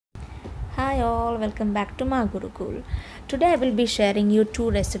Hi all, welcome back to my Gurukul. Today I will be sharing you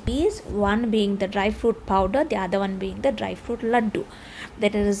two recipes, one being the dry fruit powder, the other one being the dry fruit laddu.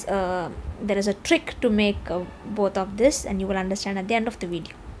 There is a trick to make both of this, and you will understand at the end of the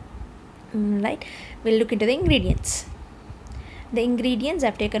video. Right? We'll look into the ingredients. The ingredients,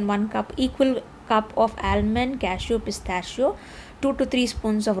 I've taken 1 cup, equal cup of almond, cashew, pistachio, 2 to 3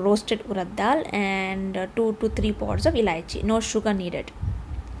 spoons of roasted urad dal, and 2 to 3 pods of elaichi. No sugar needed.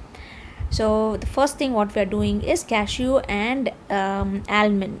 So the first thing what we are doing is cashew and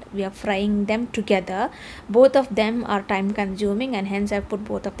almond. We are frying them together. Both of them are time consuming, and hence I've put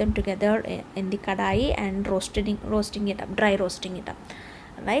both of them together in the kadai and roasting it up, dry roasting it up,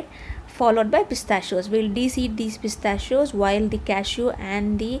 right? Followed by pistachios. We'll de-seed these pistachios while the cashew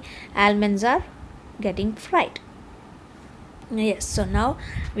and the almonds are getting fried. Yes, so now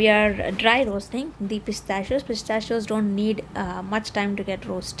we are dry roasting the pistachios don't need much time to get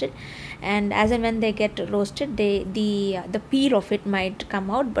roasted, and as and when they get roasted, the peel of it might come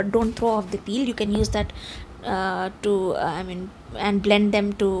out, but don't throw off the peel. You can use that and blend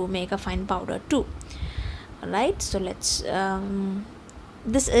them to make a fine powder too. Alright, so let's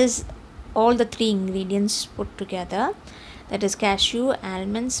this is all the 3 ingredients put together, that is cashew,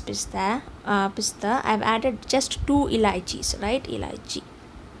 almonds, pista. I've added just 2 elaichis, right? Elaichi,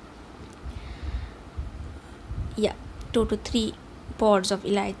 yeah, 2 to 3 pods of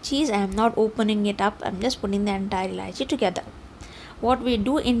elaichis. I am not opening it up, I'm just putting the entire elaichi together. What we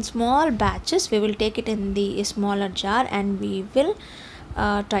do in small batches, we will take it in the smaller jar and we will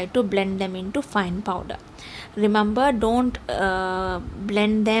try to blend them into fine powder. Remember, don't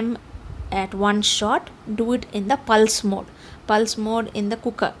blend them at one shot. Do it in the pulse mode in the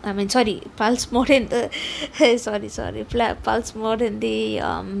cooker. Pulse mode in the pulse mode in the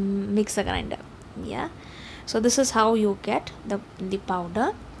mixer grinder. Yeah, so this is how you get the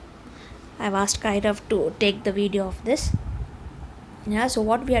powder. I've asked Kairav to take the video of this. Yeah, so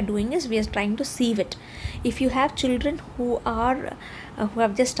what we are doing is we are trying to sieve it. If you have children who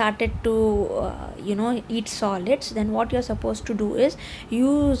have just started to eat solids, then what you're supposed to do is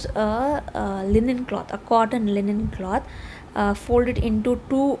use a linen cloth, a cotton linen cloth, fold it into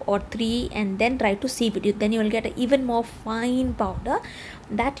 2 or 3 and then try to sieve it. Then you will get an even more fine powder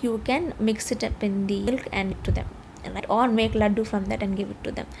that you can mix it up in the milk and give to them, right? Or make laddu from that and give it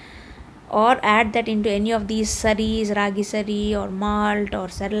to them, or add that into any of these saris, ragi sari or malt or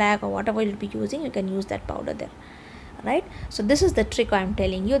cerelac or whatever you'll be using. You can use that powder there, right? So this is the trick I'm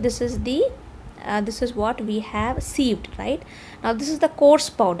telling you. This is what we have sieved, right? Now this is the coarse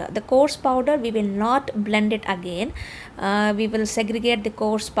powder. The coarse powder, we will not blend it again. We will segregate the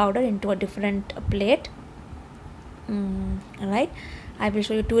coarse powder into a different plate. Right, I will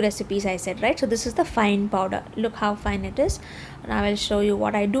show you 2 recipes I said, right? So this is the fine powder. Look how fine it is. And I will show you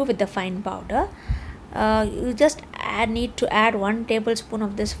what I do with the fine powder. You just need to add 1 tablespoon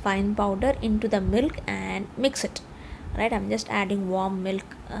of this fine powder into the milk and mix it, right? I'm just adding warm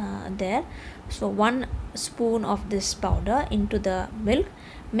milk there. So 1 spoon of this powder into the milk,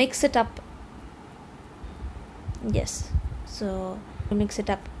 mix it up. Yes, so mix it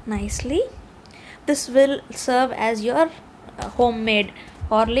up nicely. This will serve as your homemade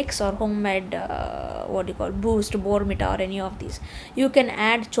Horlicks or homemade Boost, Bormita or any of these. You can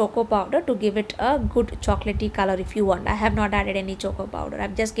add choco powder to give it a good chocolatey color if you want. I have not added any choco powder.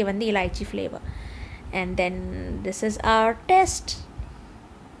 I've just given the elaichi flavor. And then this is our test.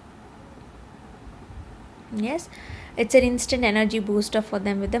 Yes, it's an instant energy booster for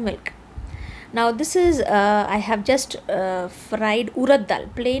them with the milk. Now this is I have just fried urad dal,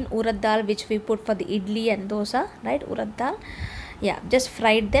 plain urad dal, which we put for the idli and dosa, right? Urad dal, yeah, just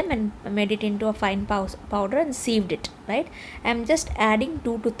fried them and made it into a fine powder and sieved it, right? I'm just adding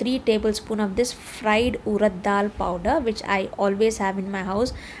 2 to 3 tablespoons of this fried urad dal powder, which I always have in my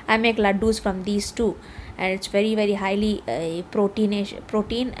house. I make laddus from these two, and it's very highly protein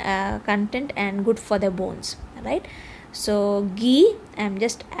content and good for the bones, right? So ghee I'm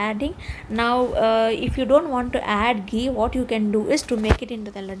just adding now. If you don't want to add ghee, what you can do is to make it into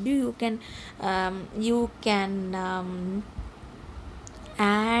the laddu, you can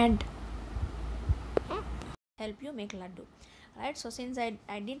add help you make laddu, right? So since I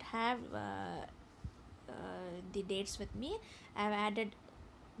didn't have the dates with me, I've added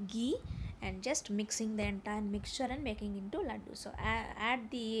ghee and just mixing the entire mixture and making into laddu. So add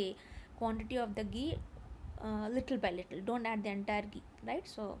the quantity of the ghee little by little. Don't add the entire ghee, right?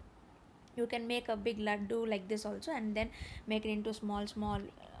 So you can make a big laddu like this also, and then make it into small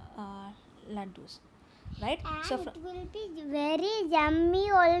laddus, right? And so it will be very yummy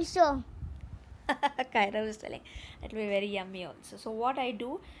also. Kaira was telling it will be very yummy also. So what I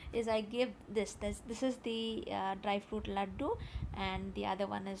do is I give this is the dry fruit laddu, and the other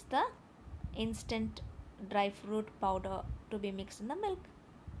one is the instant dry fruit powder to be mixed in the milk.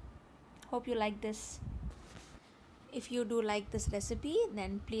 Hope you like this. If you do like this recipe,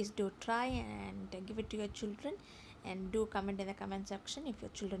 then please do try and give it to your children, and do comment in the comment section if your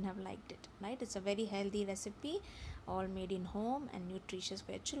children have liked it. Right, it's a very healthy recipe, all made in home and nutritious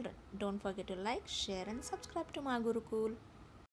for your children. Don't forget to like, share and subscribe to my Gurukul.